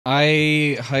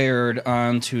I hired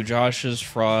onto Josh's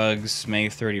Frogs May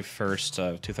 31st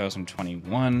of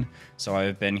 2021, so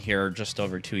I've been here just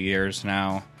over 2 years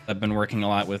now. I've been working a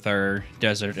lot with our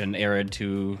desert and arid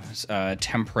to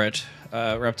temperate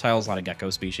reptiles, a lot of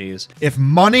gecko species. If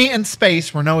money and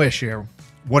space were no issue,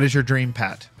 what is your dream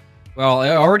pet? Well, I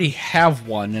already have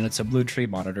one, and it's a blue tree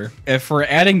monitor. If we're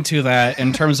adding to that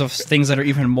in terms of things that are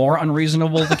even more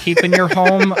unreasonable to keep in your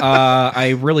home,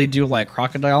 I really do like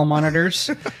crocodile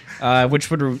monitors, which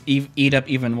would eat up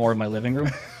even more of my living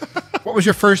room. What was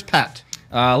your first pet?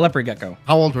 Leopard gecko.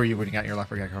 How old were you when you got your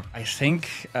leopard gecko? I think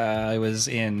I was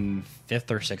in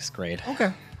 5th or 6th grade.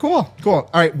 Okay, cool. All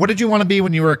right, what did you want to be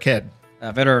when you were a kid?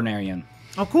 A veterinarian.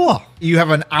 Oh, cool. You have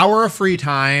an hour of free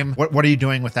time. What are you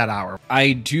doing with that hour?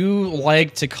 I do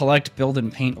like to collect, build,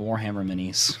 and paint Warhammer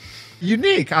minis.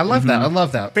 Unique. I love that. I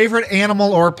love that. Favorite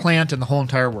animal or plant in the whole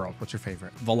entire world? What's your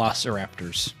favorite?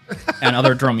 Velociraptors and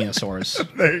other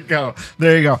dromaeosaurs. There you go.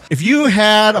 There you go. If you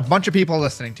had a bunch of people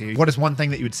listening to you, what is one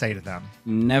thing that you would say to them?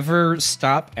 Never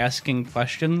stop asking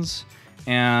questions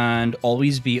and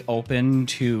always be open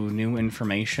to new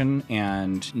information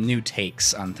and new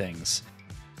takes on things.